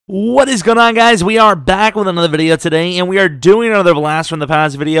What is going on, guys? We are back with another video today, and we are doing another blast from the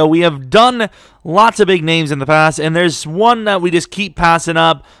past video. We have done lots of big names in the past, and there's one that we just keep passing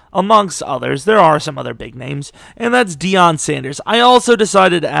up amongst others. There are some other big names, and that's Deion Sanders. I also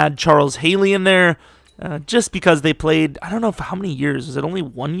decided to add Charles Haley in there, just because they played, I don't know for how many years. Is it only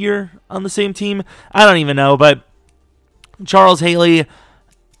 1 year on the same team? I don't even know, but Charles Haley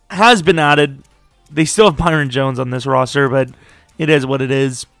has been added. They still have Byron Jones on this roster, but it is what it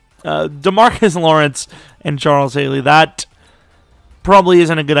is. DeMarcus Lawrence and Charles Haley, that probably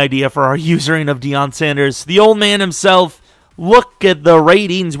isn't a good idea for our usering of Deion Sanders. The old man himself, look at the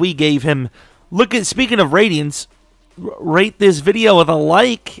ratings we gave him. Speaking of ratings, rate this video with a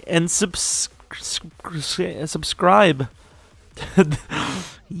like and subscribe.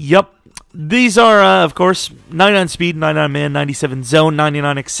 Yep. These are, of course, 99 speed, 99 man, 97 zone,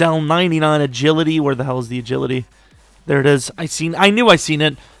 99 excel, 99 agility. Where the hell is the agility? There it is. I knew I seen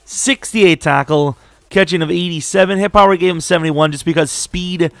it. 68 tackle, catching of 87. Hit power gave him 71 just because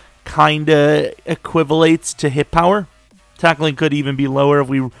speed kind of equivalates to hit power. Tackling could even be lower if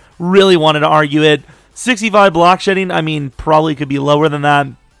we really wanted to argue it. 65 block shedding, I mean, probably could be lower than that.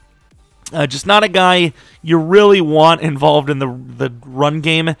 Just not a guy you really want involved in the run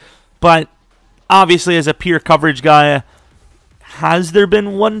game. But obviously as a pure coverage guy, has there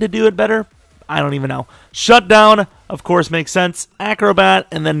been one to do it better? I don't even know. Shutdown, of course, makes sense. Acrobat,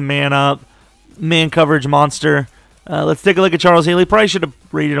 and then man up. Man coverage monster. Let's take a look at Charles Haley. Probably should have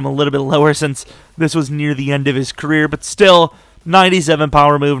rated him a little bit lower since this was near the end of his career. But still, 97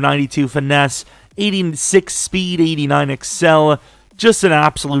 power move, 92 finesse, 86 speed, 89 excel. Just an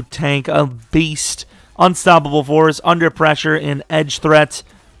absolute tank, a beast. Unstoppable force, under pressure, and edge threat.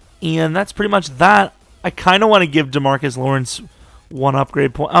 And that's pretty much that. I kind of want to give DeMarcus Lawrence one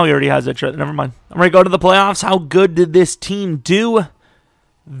upgrade point. Oh, he already has it. Never mind. I'm ready to go to the playoffs. How good did this team do?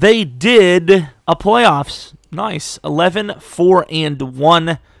 They did a playoffs. Nice.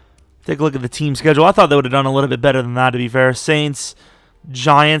 11-4-1. Take a look at the team schedule. I thought they would have done a little bit better than that, to be fair. Saints,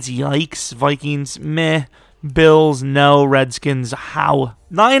 Giants, yikes. Vikings, meh. Bills, no. Redskins, how?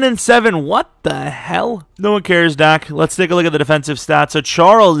 9-7, what the hell? No one cares, Dak. Let's take a look at the defensive stats. So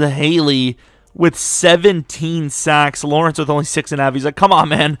Charles Haley with 17 sacks. Lawrence with only 6.5. He's like, come on,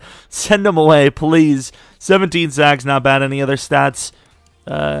 man. Send him away, please. 17 sacks, not bad. Any other stats?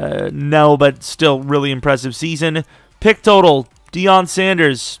 No, but still really impressive season. Pick total, Deion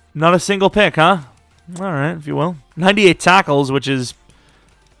Sanders. Not a single pick, huh? All right, if you will. 98 tackles, which is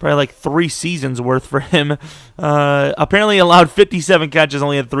probably like 3 seasons worth for him. Apparently allowed 57 catches,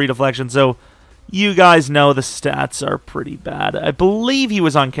 only had 3 deflections. So you guys know the stats are pretty bad. I believe he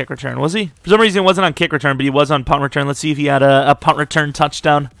was on kick return, was he? For some reason, he wasn't on kick return, but he was on punt return. Let's see if he had a punt return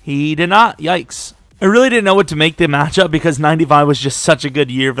touchdown. He did not. Yikes. I really didn't know what to make the matchup because 95 was just such a good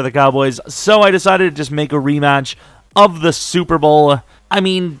year for the Cowboys. So I decided to just make a rematch of the Super Bowl. I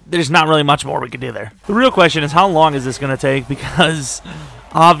mean, there's not really much more we could do there. The real question is, how long is this going to take? Because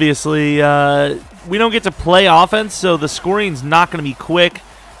obviously, we don't get to play offense, so the scoring's not going to be quick.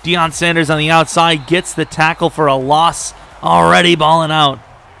 Deion Sanders on the outside gets the tackle for a loss. Already balling out.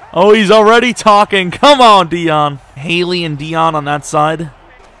 Oh, he's already talking. Come on, Deion. Haley and Deion on that side.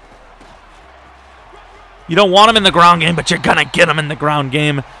 You don't want him in the ground game, but you're going to get him in the ground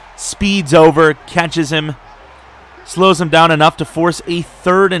game. Speeds over, catches him. Slows him down enough to force a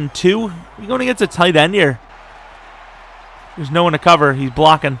 3rd and 2. You're going against a tight end here. There's no one to cover. He's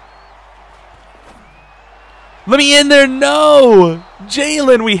blocking. Let me in there. No.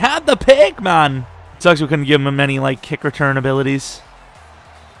 Jalen, we had the pick, man. It sucks we couldn't give him any, like, kick return abilities.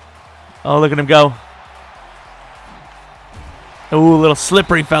 Oh, look at him go. Ooh, little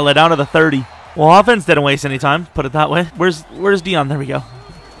slippery fella down to the 30. Well, offense didn't waste any time. Put it that way. Where's Deion? There we go.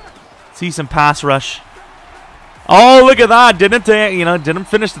 See some pass rush. Oh, look at that. Didn't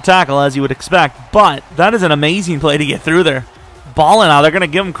finish the tackle as you would expect. But that is an amazing play to get through there. Balling out. They're going to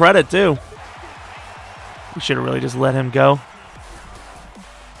give him credit, too. We should have really just let him go.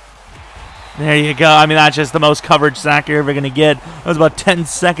 There you go. I mean, that's just the most coverage sack you're ever going to get. That was about 10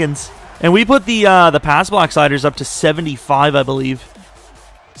 seconds. And we put the pass block sliders up to 75, I believe.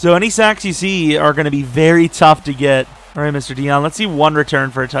 So any sacks you see are going to be very tough to get. All right, Mr. Deion, let's see one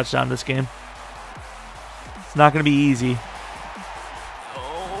return for a touchdown this game. It's not going to be easy.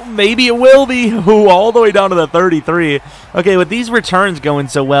 Oh, maybe it will be. Ooh, all the way down to the 33. Okay, with these returns going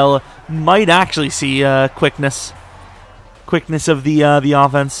so well, might actually see quickness of the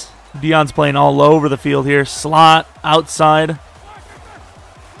offense. Deion's playing all over the field here. Slot, outside.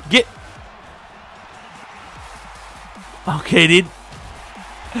 Get. Okay, dude.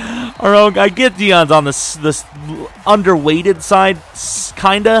 Our own, I get Deion's on this underweighted side,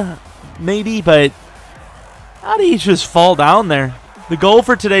 kinda, maybe, but how did he just fall down there? The goal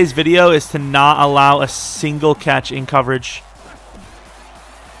for today's video is to not allow a single catch in coverage.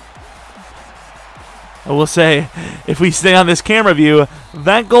 I will say, if we stay on this camera view,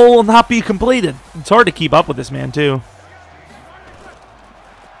 that goal will not be completed. It's hard to keep up with this man, too.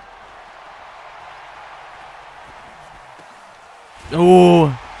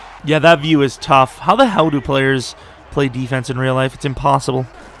 Oh, yeah, that view is tough. How the hell do players play defense in real life? It's impossible.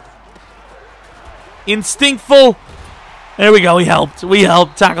 Instinctful. There we go. We helped. We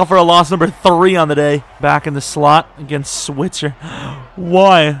helped. Tackle for a loss number 3 on the day. Back in the slot against Switzer.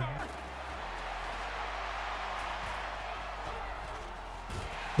 Why?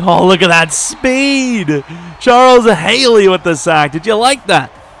 Oh, look at that speed. Charles Haley with the sack. Did you like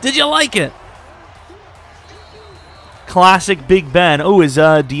that? Did you like it? Classic Big Ben. Oh, is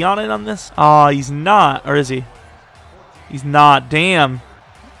Deion in on this? Oh, he's not. Or is he? He's not. Damn.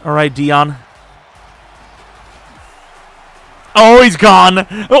 All right, Deion. Oh, he's gone.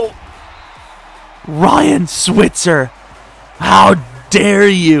 Oh. Ryan Switzer. How dare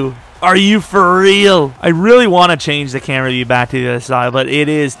you? Are you for real? I really want to change the camera view back to the other side, but it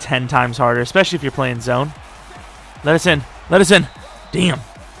is 10 times harder, especially if you're playing zone. Let us in. Let us in. Damn.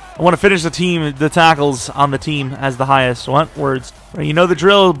 I want to finish the tackles on the team as the highest. What? Words. Well, you know the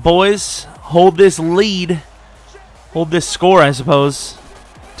drill, boys. Hold this lead. Hold this score, I suppose,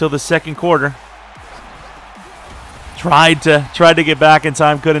 till the second quarter. Tried to get back in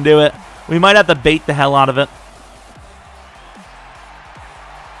time, couldn't do it. We might have to bait the hell out of it.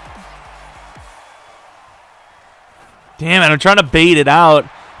 Damn it, I'm trying to bait it out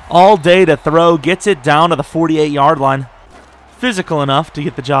all day to throw. Gets it down to the 48-yard line. Physical enough to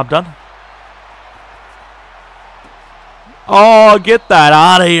get the job done. Oh, get that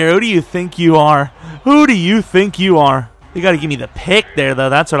out of here. Who do you think you are? Who do you think you are? You got to give me the pick there, though.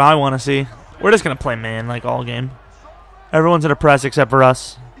 That's what I want to see. We're just going to play man like all game. Everyone's in a press except for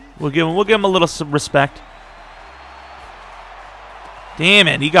us. We'll give him a little respect. Damn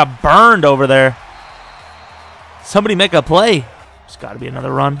it, he got burned over there. Somebody make a play. There's got to be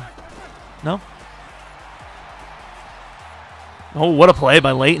another run. No? Oh, what a play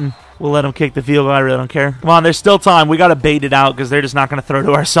by Leighton. We'll let him kick the field goal. I really don't care. Come on, there's still time. We got to bait it out because they're just not going to throw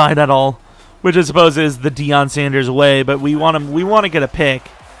to our side at all, which I suppose is the Deion Sanders way, but we want to get a pick.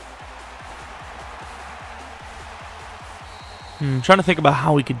 Trying to think about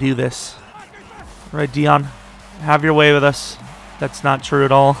how we could do this. All right, Deion, have your way with us. That's not true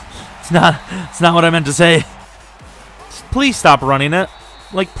at all. It's not what I meant to say. Please stop running it.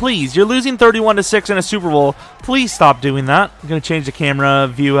 Like, please. You're losing 31-6 in a Super Bowl. Please stop doing that. I'm going to change the camera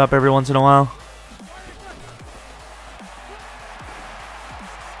view up every once in a while.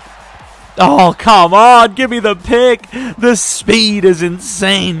 Oh, come on. Give me the pick. The speed is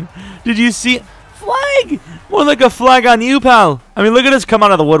insane. Did you see it? Flag. More like a flag on you, pal. I mean, look at us come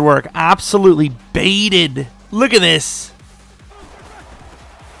out of the woodwork. Absolutely baited. Look at this.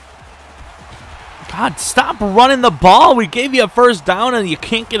 God, stop running the ball. We gave you a first down and you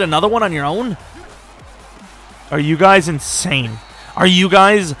can't get another one on your own. Are you guys insane? Are you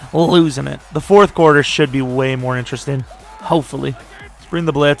guys losing it? The fourth quarter should be way more interesting. Hopefully. Let's bring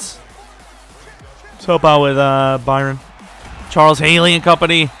the blitz. Let's help out with Byron. Charles Haley and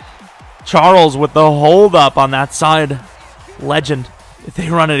company. Charles with the hold up on that side. Legend. If they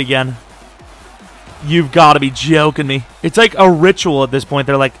run it again. You've got to be joking me. It's like a ritual at this point.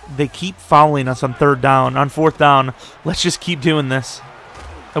 They're like, they keep following us on third down, on fourth down. Let's just keep doing this.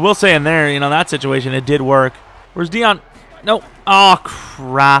 I will say in there, you know, that situation, it did work. Where's Deion? No. Oh,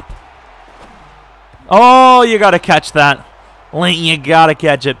 crap. Oh, you got to catch that. Leighton, you got to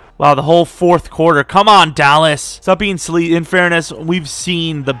catch it. Wow, the whole fourth quarter. Come on, Dallas. Stop being sleep. In fairness, we've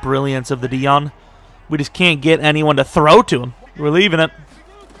seen the brilliance of the Deion. We just can't get anyone to throw to him. We're leaving it.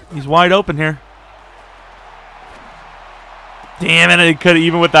 He's wide open here. Damn it,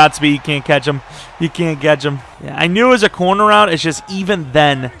 even with that speed, you can't catch him. You can't catch him. Yeah, I knew it was a corner route. It's just even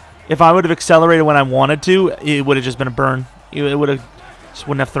then, if I would have accelerated when I wanted to, it would have just been a burn. It would have just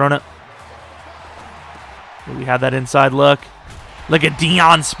wouldn't have thrown it. We had that inside look. Look at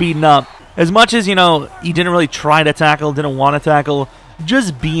Deion speeding up. As much as, you know, he didn't really try to tackle, didn't want to tackle,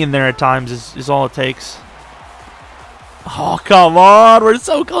 just being there at times is all it takes. Oh, come on. We're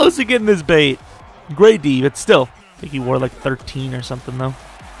so close to getting this bait. Great D, but still. I think he wore like 13 or something, though.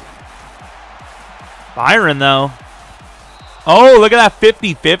 Byron, though. Oh, look at that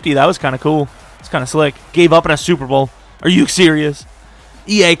 50-50. That was kind of cool. It's kind of slick. Gave up in a Super Bowl. Are you serious?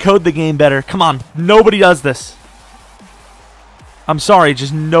 EA, code the game better. Come on. Nobody does this. I'm sorry,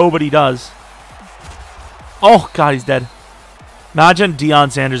 just nobody does. Oh, God, he's dead. Imagine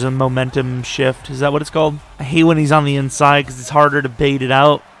Deion Sanders a momentum shift. Is that what it's called? I hate when he's on the inside because it's harder to bait it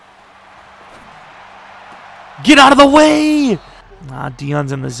out. Get out of the way! Ah,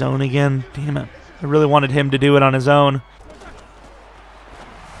 Deion's in the zone again. Damn it. I really wanted him to do it on his own.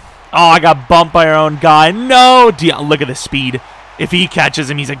 Oh, I got bumped by our own guy. No! Deion, look at the speed. If he catches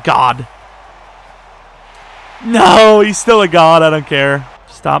him, he's a god. No, he's still a god. I don't care.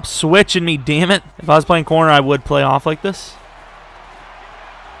 Stop switching me, damn it. If I was playing corner, I would play off like this.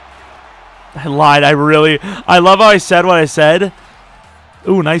 I lied. I love how I said what I said.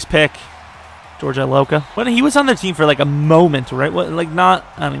 Ooh, nice pick. George Iloka. But he was on the team for like a moment, right? What, like not,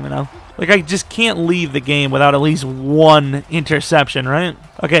 I don't even know. Like I just can't leave the game without at least one interception, right?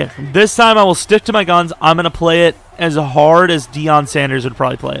 Okay, this time I will stick to my guns. I'm going to play it as hard as Deion Sanders would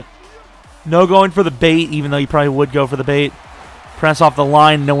probably play it. No going for the bait, even though he probably would go for the bait. Press off the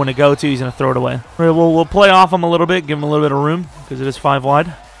line, no one to go to. He's going to throw it away. All right, we'll play off him a little bit, give him a little bit of room because it is 5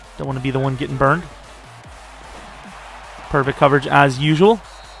 wide. Don't want to be the one getting burned. Perfect coverage as usual.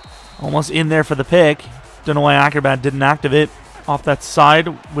 Almost in there for the pick. Don't know why Acrobat didn't activate. Off that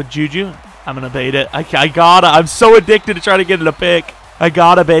side with Juju. I'm going to bait it. I gotta. I'm so addicted to trying to get it a pick. I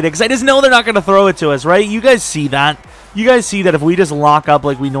gotta bait it because I just know they're not going to throw it to us, right? You guys see that. You guys see that if we just lock up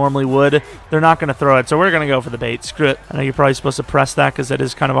like we normally would, they're not going to throw it. So we're going to go for the bait. Screw it. I know you're probably supposed to press that because that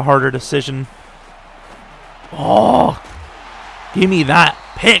is kind of a harder decision. Oh, give me that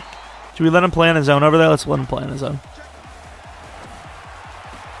pick. Should we let him play on his own over there? Let's let him play on his own.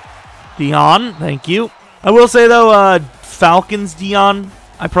 Deion, thank you. I will say, though, Falcons Deion,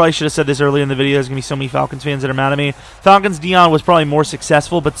 I probably should have said this earlier in the video. There's going to be so many Falcons fans that are mad at me. Falcons Deion was probably more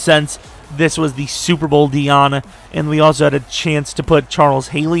successful, but since this was the Super Bowl Deion, and we also had a chance to put Charles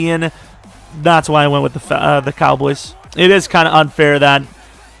Haley in, that's why I went with the Cowboys. It is kind of unfair that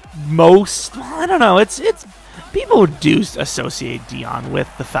most, I don't know, it's people do associate Deion with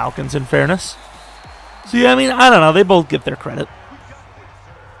the Falcons, in fairness. So, yeah, I mean, I don't know. They both get their credit.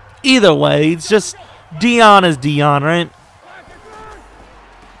 Either way, it's just Deion is Deion, right?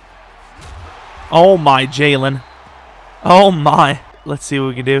 Oh, my, Jalen. Oh, my. Let's see what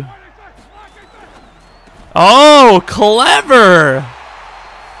we can do. Oh, clever.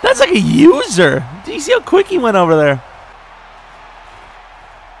 That's like a user. Do you see how quick he went over there?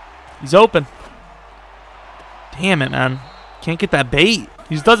 He's open. Damn it, man. Can't get that bait.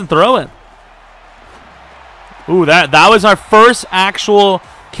 He just doesn't throw it. Ooh, that was our first actual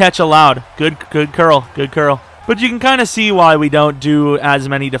catch allowed. Good curl. Good curl. But you can kind of see why we don't do as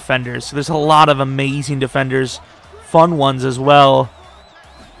many defenders. So there's a lot of amazing defenders, fun ones as well,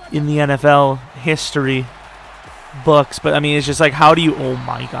 in the NFL history books. But I mean, it's just like, how do you? Oh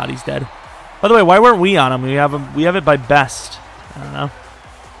my God, he's dead. By the way, why weren't we on him? We have it by best. I don't know.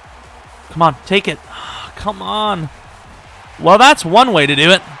 Come on, take it. Come on. Well, that's one way to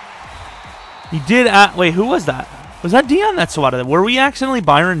do it. He did. Wait, who was that? Was that Deion that swatted it? Were we accidentally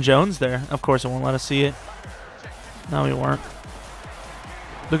Byron Jones there? Of course, it won't let us see it. No, we weren't.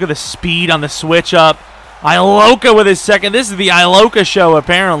 Look at the speed on the switch up. Iloka with his second. This is the Iloka show,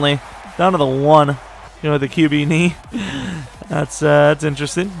 apparently. Down to the 1. You know, the QB knee. That's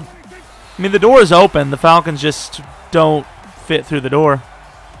interesting. I mean, the door is open. The Falcons just don't fit through the door.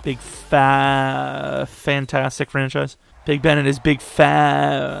 Big, fantastic franchise. Big Ben and his big,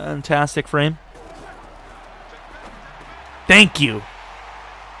 fantastic frame. Thank you.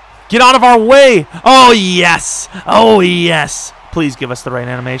 Get out of our way. Oh, yes. Oh, yes. Please give us the right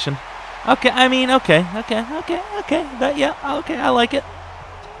animation. Okay, I mean, okay. Yeah, okay, I like it.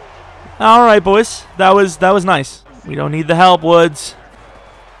 All right, boys. That was nice. We don't need the help, Woods.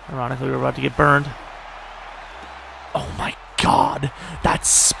 Ironically, we're about to get burned. Oh, my God. That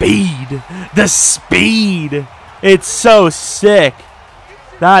speed. The speed. It's so sick.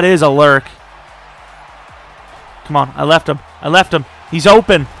 That is a lurk. Come on. I left him. He's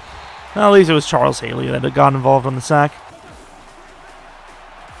open. Well, at least it was Charles Haley that got involved on the sack.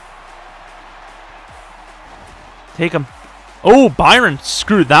 Take him. Oh, Byron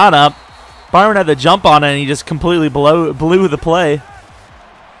screwed that up. Byron had the jump on it, and he just completely blew the play.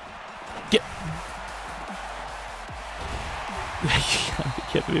 Get. You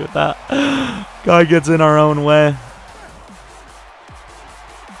can't be with that. Guy gets in our own way.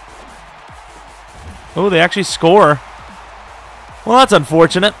 Oh, they actually score. Well, that's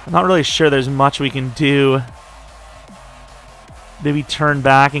unfortunate. I'm not really sure there's much we can do. Maybe turn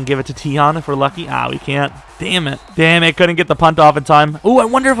back and give it to Deion if we're lucky. Ah, we can't. Damn it. Damn it. Couldn't get the punt off in time. Oh, I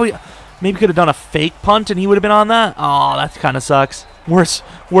wonder if we maybe could have done a fake punt and he would have been on that. Oh, that kind of sucks. Worst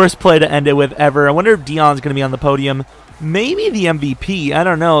play to end it with ever. I wonder if Deion's going to be on the podium maybe the MVP. I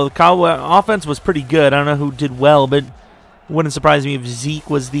don't know. The Cowboys offense was pretty good. I don't know who did well, but it wouldn't surprise me if Zeke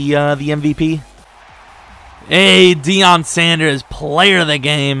was the MVP. Hey, Deion Sanders, player of the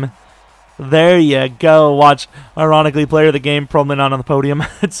game. There you go. Watch, ironically, player of the game, probably not on the podium.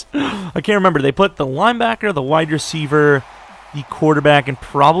 I can't remember. They put the linebacker, the wide receiver, the quarterback, and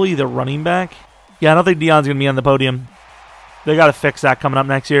probably the running back. Yeah, I don't think Deion's going to be on the podium. They got to fix that coming up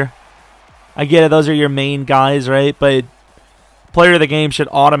next year. I get it. Those are your main guys, right? But player of the game should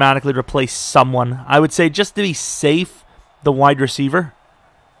automatically replace someone. I would say just to be safe, the wide receiver.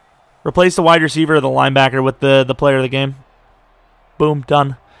 Replace the wide receiver or the linebacker with the player of the game. Boom,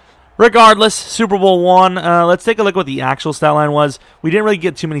 done. Regardless, Super Bowl 1. Let's take a look at what the actual stat line was. We didn't really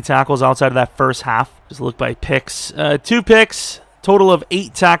get too many tackles outside of that first half. Just look by picks. 2 picks, total of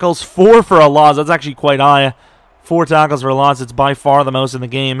 8 tackles, 4 for a loss. That's actually quite high. 4 tackles for a loss. It's by far the most in the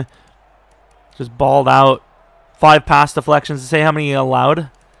game. Just balled out. 5 pass deflections. To say how many allowed? I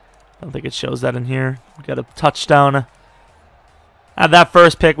don't think it shows that in here. We got a touchdown. That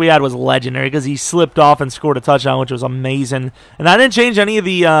first pick we had was legendary because he slipped off and scored a touchdown, which was amazing. And I didn't change any of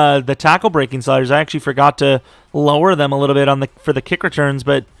the tackle breaking sliders. I actually forgot to lower them a little bit for the kick returns.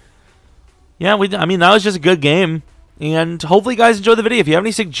 But yeah, I mean that was just a good game. And hopefully you guys enjoyed the video. If you have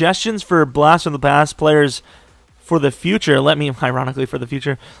any suggestions for Blast from the Past players for the future, ironically for the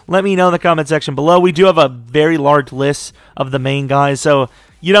future, let me know in the comment section below. We do have a very large list of the main guys, so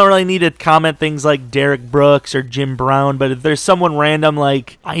you don't really need to comment things like Derek Brooks or Jim Brown, but if there's someone random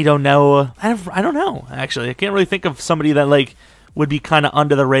like, I don't know, actually. I can't really think of somebody that like would be kind of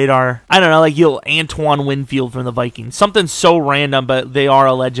under the radar. I don't know, like Antoine Winfield from the Vikings. Something so random, but they are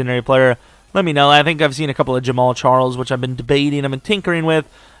a legendary player. Let me know. I think I've seen a couple of Jamal Charles, which I've been debating, I've been tinkering with.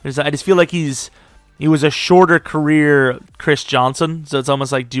 I just feel like he was a shorter career Chris Johnson, so it's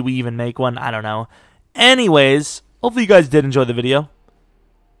almost like, do we even make one? I don't know. Anyways, hopefully you guys did enjoy the video.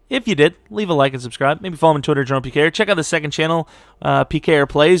 If you did, leave a like and subscribe. Maybe follow me on Twitter, Jeromepkr. Check out the second channel, PKR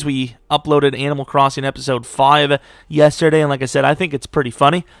Plays. We uploaded Animal Crossing Episode 5 yesterday, and like I said, I think it's pretty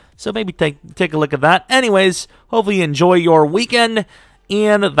funny. So maybe take a look at that. Anyways, hopefully you enjoy your weekend,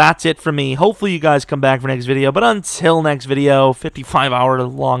 and that's it for me. Hopefully you guys come back for next video, but until next video, 55-hour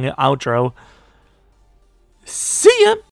long outro. See ya!